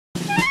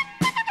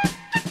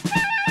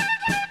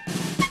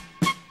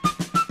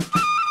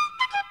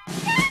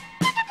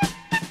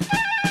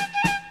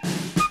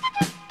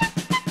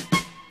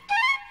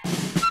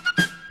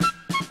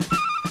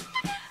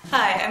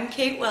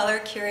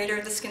Gebert, Curator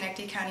of the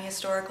Schenectady County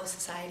Historical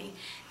Society.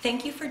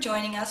 Thank you for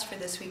joining us for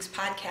this week's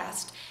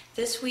podcast.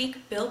 This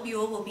week,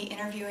 Buell will be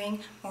interviewing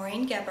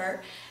Maureen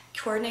Gebert,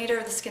 Coordinator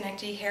of the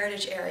Schenectady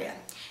Heritage Area.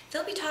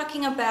 They'll be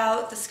talking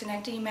about the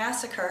Schenectady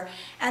Massacre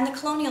and the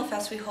Colonial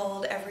Fest we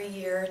hold every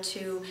year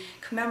to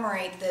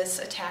commemorate this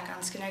attack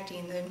on Schenectady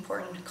and the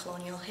important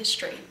colonial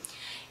history.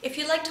 If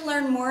you'd like to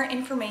learn more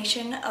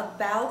information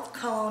about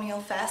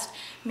Colonial Fest,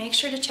 make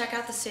sure to check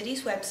out the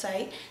city's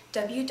website,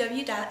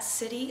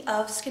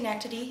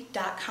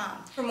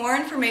 www.cityofschenectady.com. For more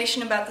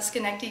information about the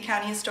Schenectady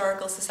County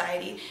Historical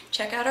Society,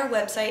 check out our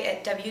website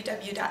at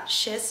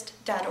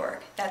www.schist.org.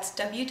 That's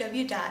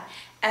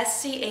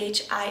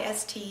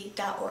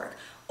www.schist.org.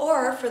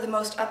 Or for the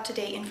most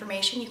up-to-date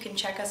information, you can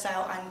check us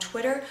out on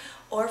Twitter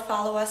or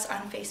follow us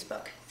on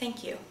Facebook.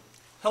 Thank you.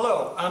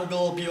 Hello, I'm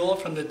Buell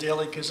from the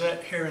Daily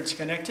Gazette here in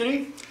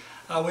Schenectady.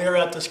 We are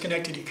at the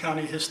Schenectady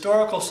County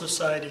Historical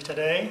Society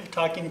today,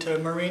 talking to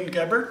Maureen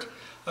Gebert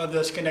of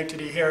the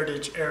Schenectady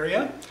Heritage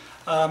Area.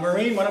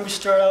 Maureen, why don't we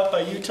start out by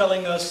you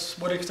telling us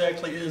what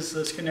exactly is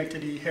the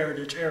Schenectady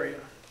Heritage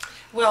Area?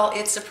 Well,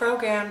 it's a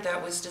program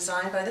that was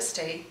designed by the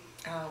state.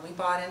 We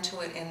bought into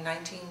it in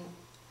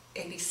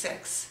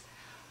 1986.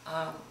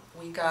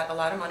 We got a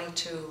lot of money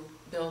to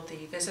build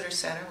the visitor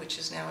center, which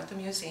is now at the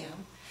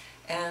museum.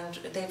 And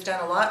they've done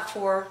a lot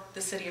for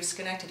the city of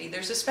Schenectady.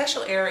 There's a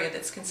special area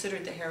that's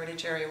considered the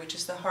heritage area, which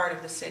is the heart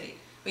of the city.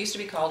 We used to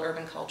be called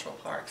Urban Cultural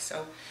Park.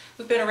 So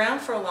we've been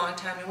around for a long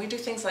time, and we do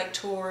things like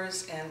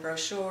tours and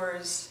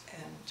brochures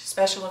and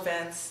special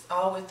events,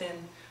 all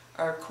within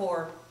our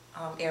core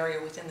area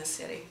within the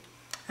city.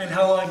 And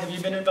how long have you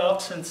been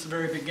involved, since the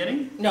very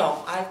beginning?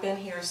 No, I've been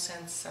here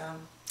since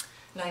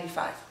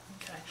 95.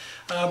 Okay.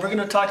 We're going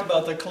to talk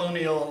about the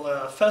Colonial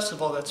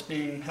Festival that's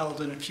being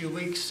held in a few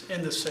weeks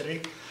in the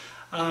city.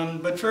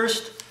 But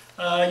first,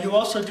 you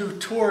also do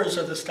tours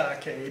of the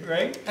stockade,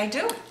 right? I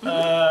do.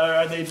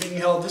 Are they being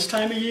held this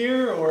time of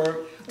year,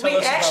 or tell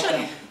us about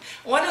that?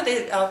 One of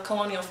the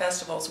colonial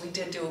festivals, we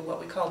did do what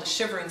we called a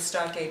Shivering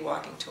Stockade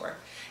Walking Tour.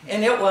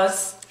 And it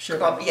was,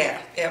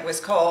 it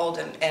was cold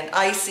and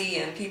icy,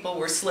 and people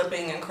were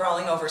slipping and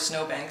crawling over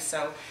snowbanks,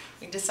 so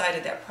we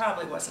decided that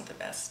probably wasn't the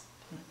best.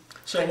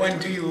 So when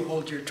do you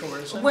hold your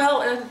tours?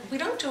 Well, we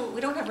don't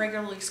have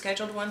regularly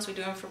scheduled ones. We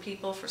do them for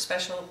people for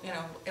special,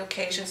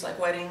 occasions like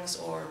weddings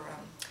or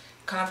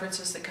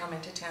conferences that come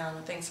into town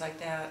and things like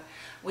that.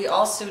 We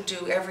also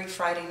do every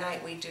Friday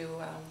night. We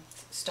do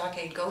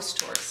stockade ghost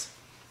tours.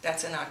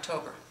 That's in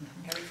October.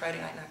 Every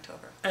Friday night in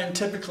October. And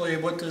typically,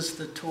 what does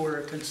the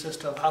tour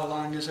consist of? How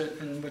long is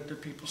it, and what do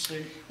people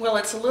see? Well,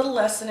 it's a little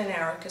less than an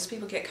hour because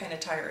people get kind of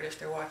tired if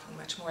they're walking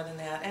much more than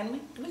that. And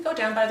we go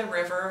down by the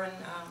river and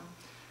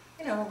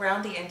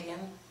around the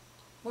Indian,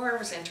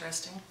 wherever's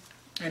interesting.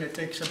 And it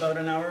takes about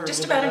an hour?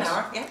 Just about an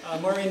hour, yeah.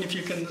 Maureen, if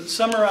you can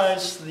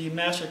summarize the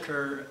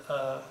massacre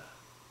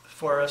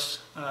for us,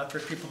 for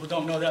people who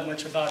don't know that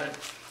much about it.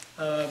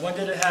 When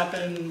did it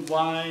happen,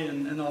 why,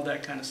 and all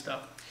that kind of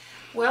stuff?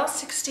 Well,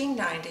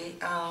 1690,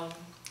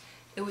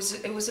 it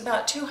was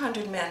about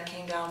 200 men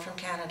came down from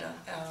Canada.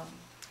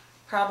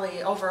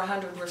 Probably over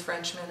 100 were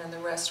Frenchmen, and the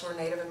rest were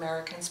Native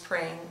Americans,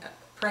 praying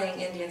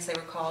Indians they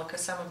were called,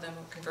 because some of them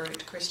were converted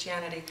to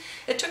Christianity.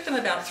 It took them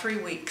about 3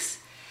 weeks,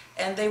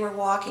 and they were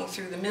walking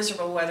through the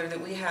miserable weather that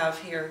we have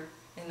here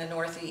in the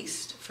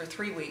Northeast for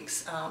 3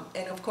 weeks.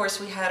 And of course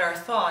we had our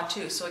thaw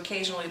too, so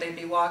occasionally they'd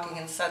be walking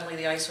and suddenly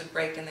the ice would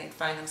break and they'd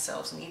find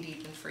themselves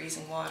knee-deep in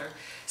freezing water.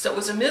 So it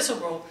was a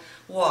miserable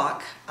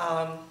walk.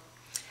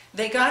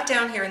 They got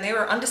down here and they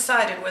were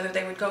undecided whether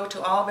they would go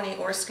to Albany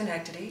or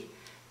Schenectady.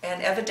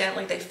 And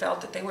evidently they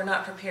felt that they were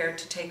not prepared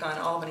to take on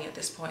Albany at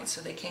this point, so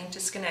they came to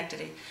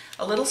Schenectady.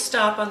 A little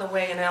stop on the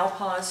way in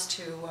Alpaz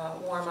to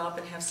warm up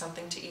and have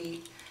something to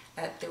eat.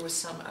 There was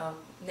some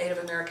Native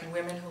American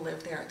women who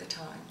lived there at the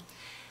time.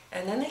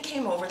 And then they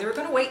came over. They were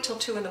going to wait till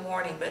 2 in the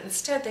morning, but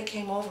instead they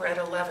came over at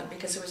 11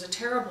 because there was a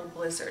terrible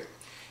blizzard.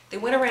 They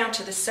went around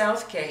to the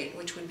south gate,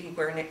 which would be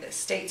where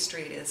State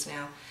Street is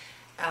now,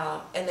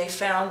 and they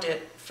found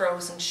it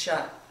frozen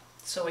shut.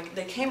 So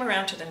they came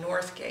around to the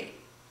north gate.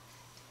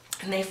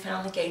 And they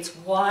found the gates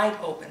wide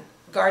open,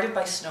 guarded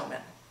by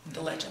snowmen,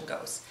 the legend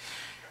goes.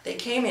 They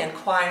came in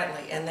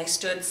quietly, and they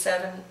stood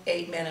 7,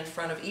 8 men in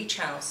front of each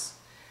house.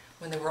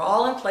 When they were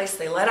all in place,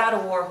 they let out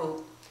a war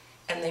whoop,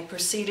 and they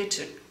proceeded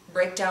to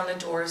break down the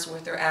doors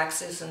with their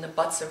axes and the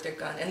butts of their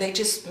gun. And they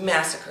just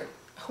massacred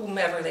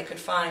whomever they could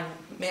find,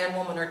 man,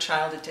 woman, or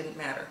child, it didn't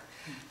matter.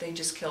 They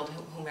just killed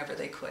whomever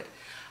they could.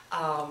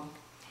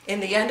 In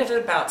the end of it,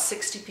 about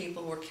 60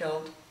 people were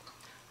killed.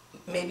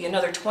 Maybe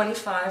another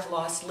 25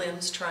 lost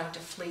limbs trying to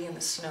flee in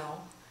the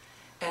snow,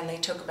 and they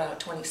took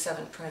about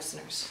 27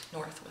 prisoners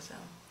north with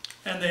them.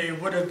 And they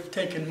would have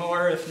taken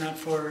more if not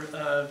for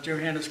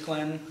Johannes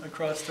Glenn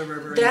across the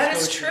river. That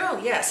is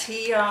true, yes.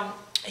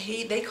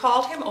 They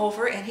called him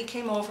over, and he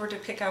came over to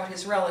pick out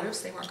his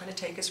relatives. They weren't going to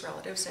take his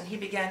relatives, and he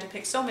began to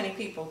pick so many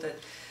people that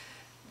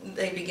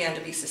they began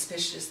to be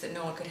suspicious that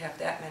no one could have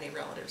that many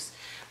relatives.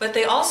 But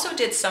they also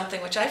did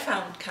something which I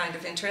found kind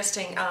of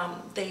interesting.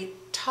 They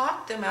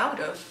talked them out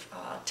of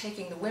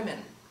taking the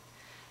women,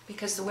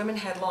 because the women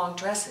had long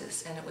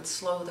dresses and it would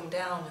slow them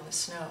down in the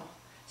snow.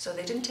 So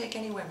they didn't take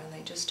any women,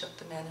 they just took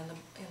the men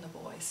and the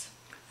boys.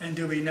 And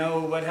do we know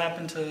what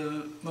happened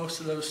to most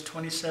of those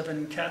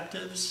 27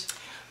 captives?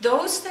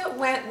 Those that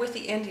went with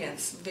the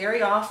Indians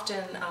very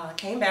often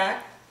came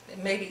back,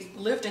 maybe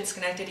lived in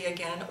Schenectady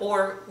again,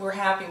 or were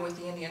happy with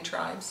the Indian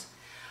tribes.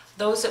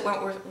 Those that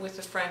went with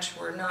the French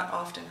were not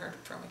often heard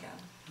from again.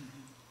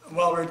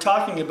 While we're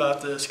talking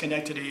about the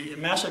Schenectady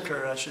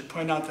Massacre, I should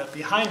point out that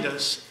behind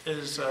us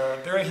is a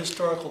very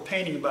historical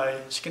painting by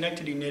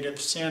Schenectady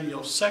native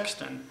Samuel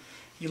Sexton.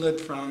 He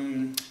lived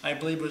from, I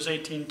believe it was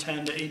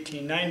 1810 to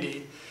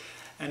 1890,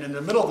 and in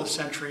the middle of the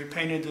century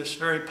painted this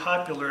very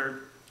popular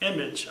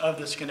image of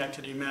the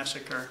Schenectady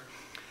Massacre.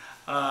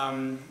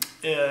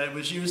 It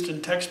was used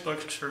in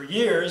textbooks for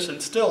years and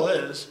still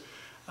is.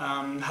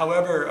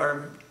 However,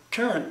 our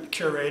current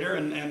curator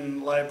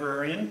and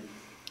librarian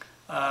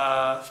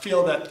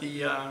feel that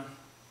the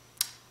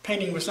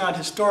painting was not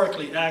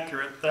historically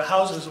accurate. The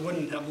houses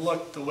wouldn't have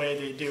looked the way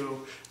they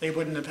do. They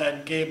wouldn't have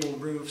had gable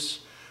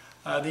roofs.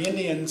 The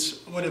Indians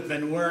would have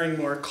been wearing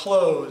more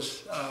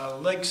clothes,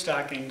 leg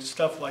stockings,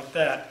 stuff like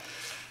that.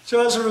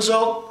 So as a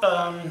result,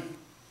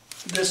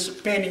 this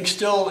painting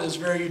still is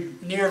very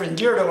near and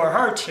dear to our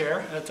hearts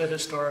here at the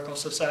Historical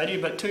Society,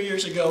 but 2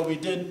 years ago we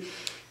did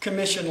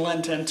commission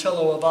Len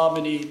Tantillo of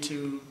Albany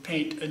to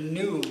paint a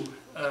new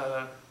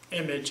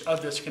image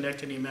of the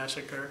Schenectady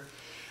Massacre,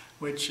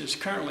 which is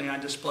currently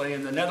on display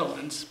in the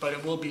Netherlands, but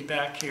it will be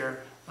back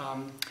here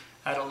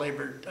at a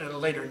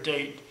later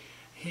date.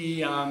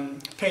 He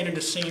painted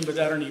a scene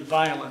without any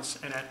violence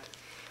in it,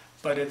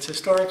 but it's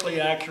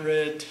historically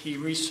accurate. He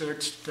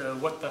researched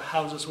what the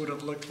houses would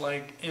have looked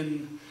like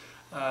in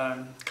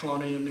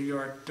colonial New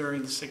York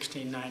during the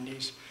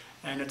 1690s,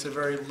 and it's a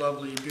very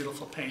lovely,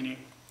 beautiful painting.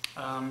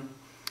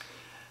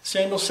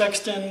 Samuel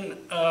Sexton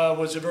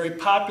was a very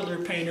popular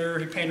painter.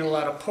 He painted a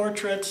lot of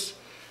portraits.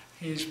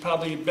 He's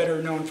probably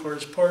better known for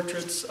his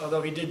portraits,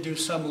 although he did do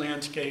some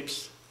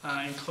landscapes,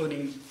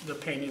 including the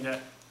painting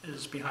that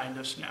is behind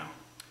us now.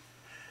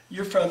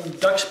 You're from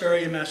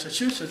Duxbury,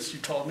 Massachusetts, you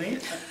told me.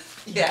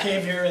 You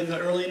came here in the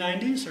early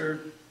 90s,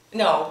 or?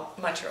 No,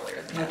 much earlier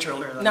than that. Much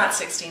earlier than that. Not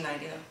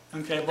 1690,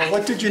 though. Okay, well,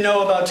 what did you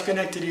know about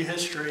Schenectady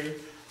history,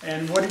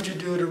 and what did you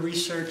do to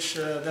research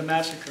the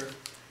massacre?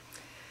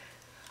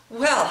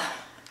 Well,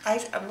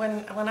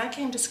 when I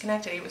came to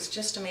Schenectady, it was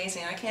just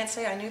amazing. I can't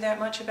say I knew that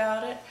much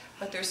about it,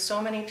 but there's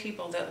so many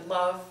people that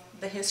love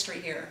the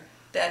history here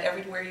that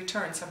everywhere you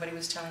turn, somebody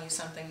was telling you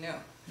something new.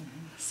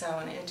 Mm-hmm. So,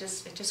 and it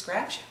just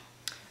grabs you.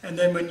 And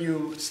then when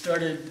you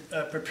started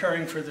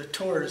preparing for the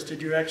tours,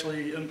 did you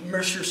actually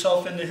immerse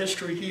yourself in the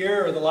history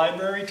here or the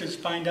library to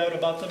find out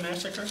about the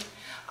massacre?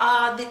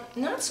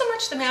 Not so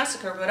much the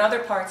massacre, but other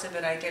parts of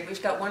it I did.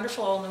 We've got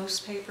wonderful old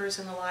newspapers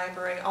in the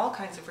library, all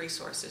kinds of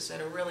resources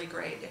that are really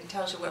great. It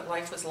tells you what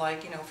life was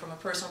like, you know, from a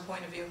personal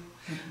point of view.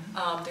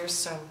 Mm-hmm. There's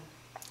some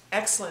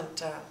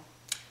excellent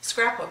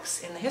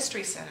scrapbooks in the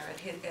History Center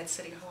at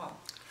City Hall.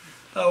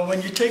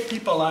 When you take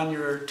people on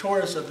your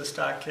tours of the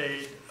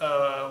stockade,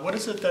 what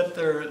is it that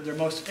they're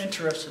most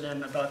interested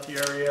in about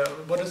the area?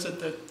 What is it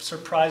that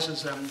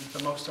surprises them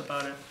the most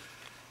about it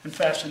and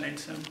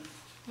fascinates them?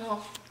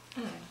 Well,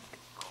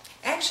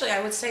 actually,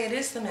 I would say it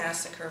is the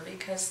massacre,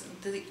 because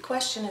the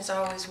question is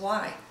always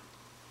why.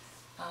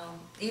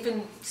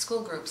 Even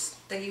school groups,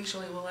 they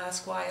usually will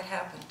ask why it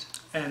happened.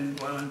 And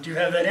do you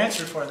have that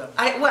answer for them?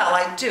 Well,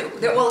 I do.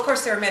 Well, of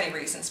course, there are many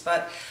reasons,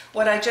 but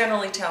what I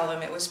generally tell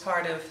them, it was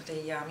part of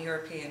the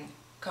European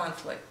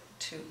conflict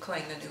to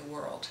claim the New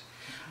World.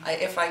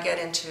 If I get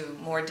into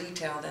more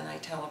detail, then I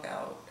tell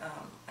about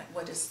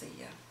what is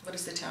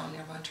the town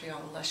near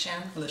Montreal,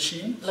 Lachine?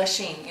 Lachine?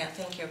 Lachine, yeah,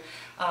 thank you.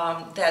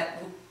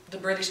 That the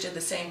British did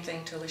the same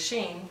thing to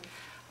Lachine,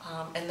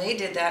 and they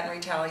did that in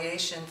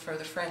retaliation for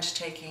the French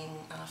taking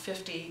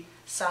 50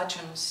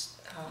 sachems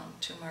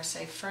to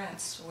Marseille,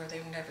 France, where they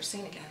were never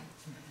seen again.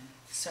 Mm-hmm.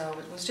 So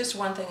it was just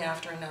one thing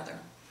after another.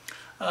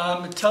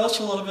 Tell us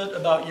a little bit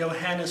about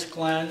Johannes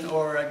Glenn,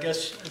 or I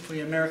guess if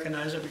we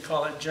Americanize it, we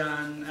call it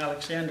John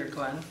Alexander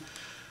Glenn.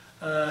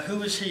 Who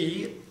was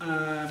he?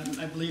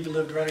 I believe he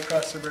lived right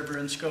across the river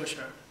in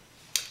Scotia.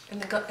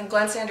 In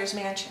Glenn Sanders'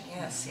 mansion,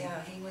 yes, mm-hmm.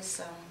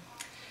 Yeah.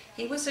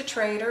 He was a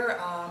trader.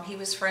 He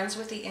was friends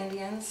with the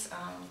Indians.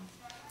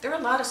 There are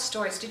a lot of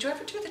stories. Did you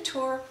ever do the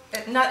tour?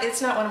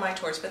 It's not one of my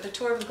tours, but the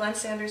tour of Glenn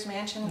Sanders'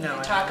 mansion, where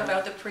they talk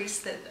about the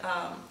priest that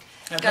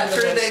got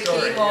through the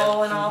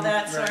keyhole and all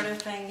that sort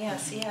of thing.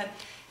 Yes, mm-hmm.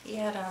 he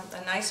had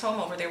a nice home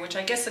over there, which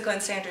I guess the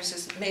Glenn Sanders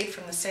is made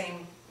from the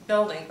same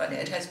building, but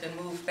it has been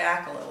moved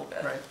back a little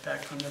bit. Right, back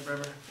from the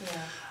river.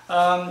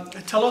 Yeah.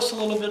 Tell us a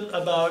little bit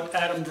about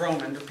Adam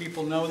Vroman. Do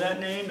people know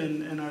that name,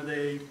 and are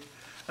they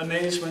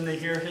amazed when they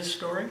hear his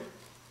story?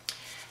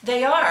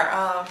 They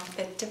are.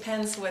 It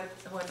depends what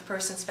the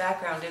person's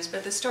background is,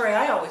 but the story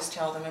I always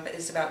tell them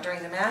is about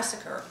during the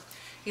massacre.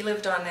 He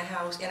lived in a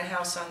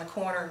house on the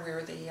corner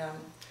where the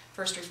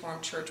First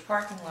Reformed Church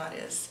parking lot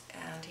is,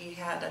 and he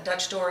had a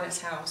Dutch door in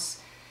his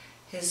house.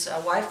 His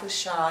wife was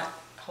shot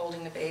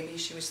holding the baby.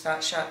 She was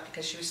thought shot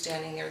because she was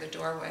standing near the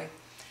doorway,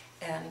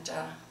 and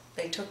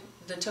they took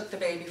the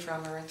baby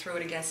from her and threw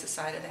it against the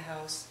side of the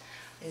house.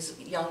 His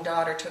young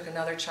daughter took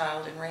another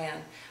child and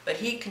ran, but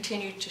he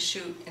continued to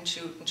shoot and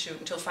shoot and shoot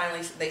until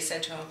finally they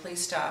said to him,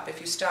 "Please stop.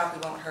 If you stop,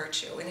 we won't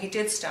hurt you." And he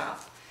did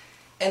stop,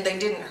 and they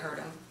didn't hurt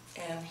him.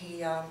 And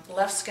he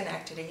left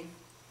Schenectady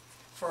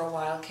for a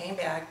while, came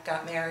back,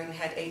 got married, and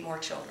had 8 more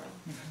children.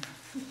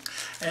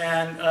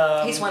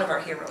 And he's one of our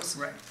heroes.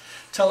 Right.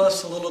 Tell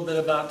us a little bit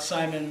about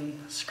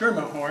Simon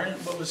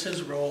Skirmahorn. What was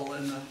his role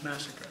in the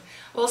massacre?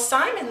 Well,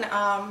 Simon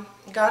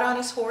got on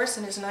his horse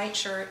in his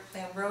nightshirt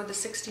and rode the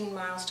 16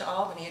 miles to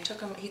Albany. It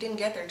took him, he didn't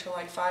get there till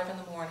like 5 in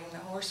the morning. The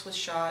horse was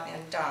shot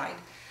and died.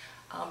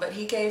 But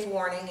he gave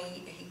warning.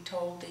 He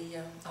told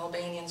the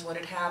Albanians what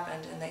had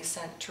happened, and they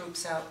sent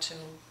troops out to,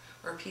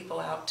 or people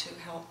out to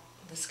help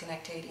the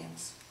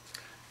Schenectadians.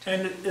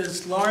 And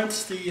is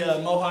Lawrence the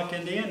Mohawk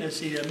Indian,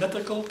 is he a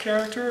mythical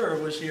character, or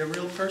was he a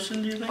real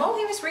person, do you think? Oh,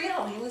 he was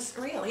real. He was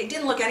real. He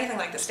didn't look anything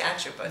like the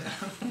statue, but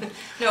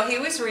no, he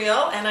was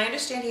real. And I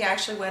understand he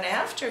actually went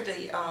after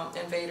the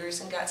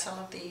invaders and got some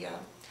of the,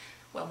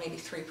 well, maybe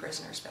 3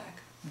 prisoners back.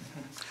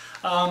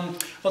 Mm-hmm.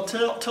 Well,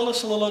 tell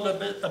us a little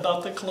bit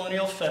about the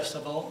Colonial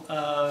Festival.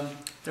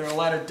 There are a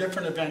lot of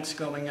different events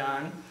going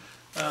on.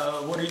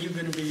 What are you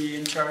going to be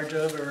in charge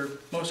of or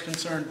most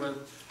concerned with?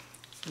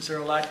 Is there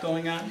a lot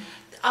going on?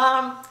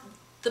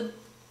 The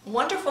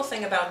wonderful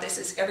thing about this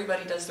is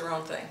everybody does their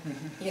own thing.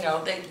 Mm-hmm. You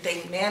know,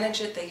 they manage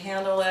it, they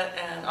handle it,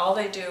 and all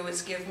they do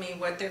is give me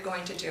what they're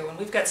going to do. And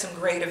we've got some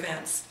great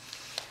events.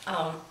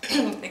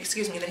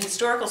 Excuse me, the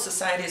Historical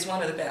Society is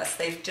one of the best.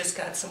 They've just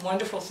got some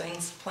wonderful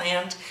things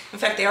planned. In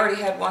fact, they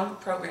already had one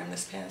program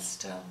this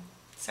past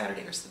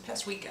Saturday, or the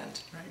past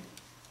weekend.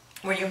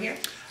 Right. Were you here?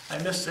 I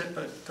missed it,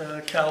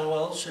 but Cal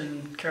Welch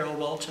and Carol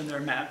Welch and their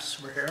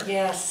maps were here.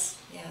 Yes.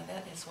 Yeah,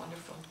 that is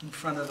wonderful. In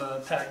front of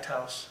a packed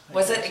house.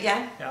 Was it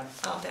again? Yeah.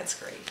 Oh, that's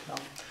great.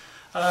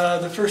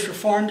 The First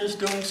Reformed is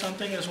doing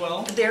something as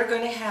well? They're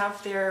going to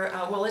have their,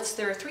 well, it's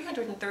their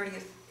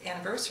 330th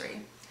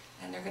anniversary,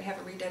 and they're going to have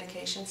a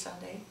rededication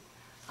Sunday.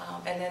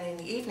 And then in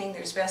the evening,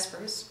 there's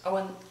Vespers. Oh,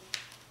 and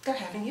they're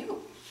having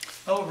you.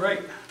 Oh,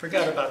 right.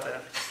 Forgot about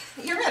that.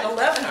 You're at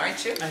 11,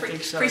 aren't you? I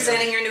think so.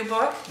 Presenting your new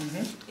book?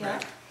 Mm-hmm.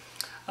 Yeah.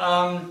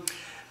 Right.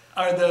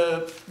 Are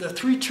the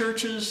 3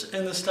 churches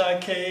in the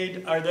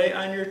stockade, are they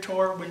on your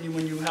tour when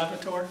you have a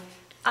tour?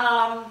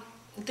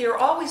 They're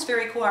always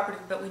very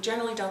cooperative, but we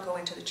generally don't go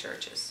into the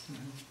churches.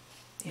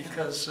 Mm-hmm.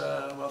 Because,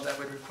 well, that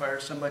would require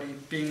somebody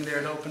being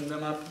there to open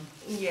them up.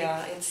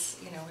 Yeah, it's,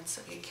 you know,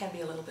 it can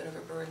be a little bit of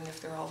a burden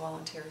if they're all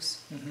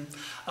volunteers.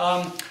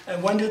 Mm-hmm.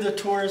 And when do the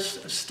tours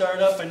start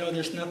up? I know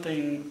there's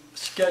nothing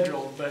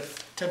scheduled, but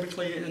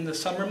typically in the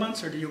summer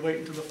months, or do you wait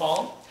until the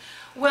fall?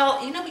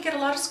 Well, you know, we get a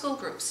lot of school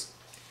groups.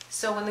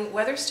 So when the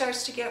weather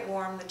starts to get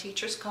warm, the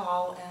teachers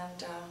call,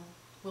 and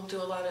we'll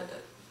do a lot of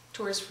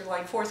tours for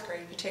like 4th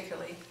grade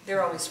particularly.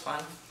 They're always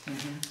fun.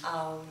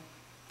 Mm-hmm.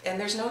 And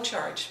there's no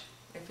charge.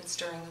 If it's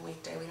during the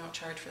weekday, we don't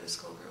charge for the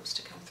school groups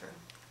to come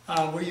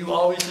through. Were you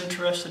always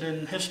interested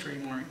in history,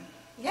 Maureen?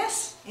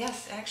 Yes,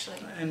 actually.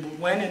 And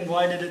when and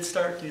why did it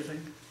start, do you think?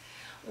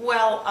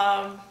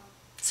 Well,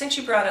 since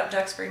you brought up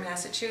Duxbury,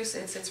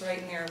 Massachusetts, it's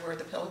right near where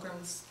the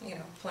Pilgrims, you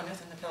know,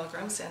 Plymouth and the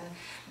Pilgrims, and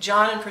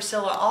John and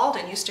Priscilla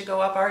Alden used to go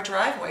up our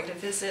driveway to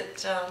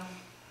visit, oh,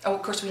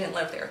 of course we didn't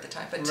live there at the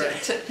time, but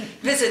right. to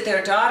visit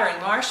their daughter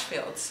in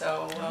Marshfield,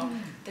 so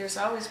there's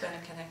always been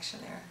a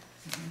connection there.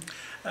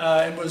 Mm-hmm.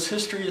 And was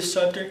history a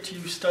subject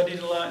you studied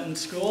a lot in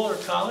school or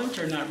college,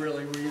 or not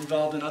really? Were you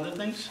involved in other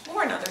things?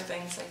 More in other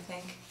things, I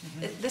think.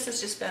 Mm-hmm. This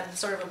has just been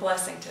sort of a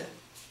blessing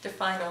to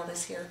find all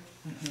this here.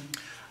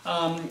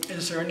 Mm-hmm.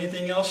 Is there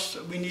anything else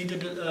we need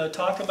to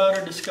talk about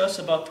or discuss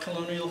about the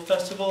Colonial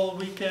Festival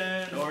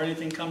weekend, or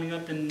anything coming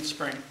up in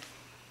spring?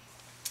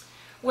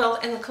 Well,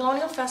 in the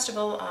Colonial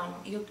Festival,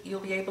 you'll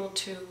be able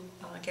to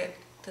get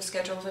the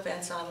schedule of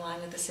events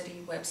online at the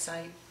city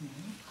website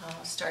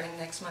starting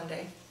next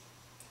Monday.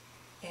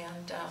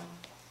 And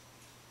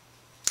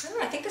I don't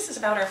know, I think this is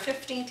about our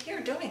 15th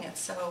year doing it,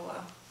 so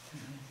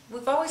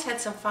we've always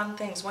had some fun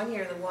things. One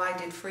year the Y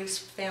did free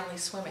family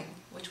swimming,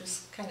 which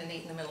was kind of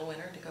neat in the middle of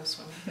winter to go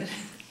swimming.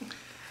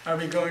 Are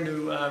we going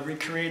to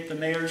recreate the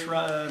mayor's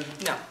ride?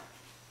 No.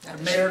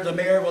 The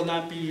mayor will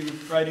not be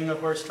riding a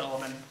horse to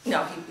Albany.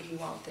 No, he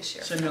won't this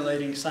year.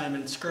 Simulating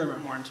Simon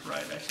Skirmahorn's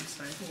ride, I should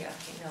say. Yeah,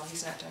 no,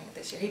 he's not doing it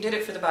this year. He did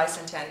it for the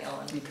bicentennial.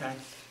 And okay,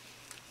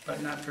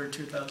 but not for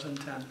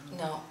 2010.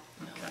 No.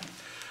 Okay.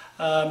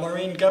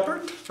 Maureen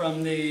Gebert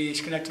from the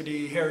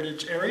Schenectady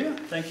Heritage Area,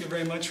 thank you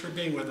very much for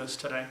being with us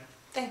today.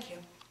 Thank you.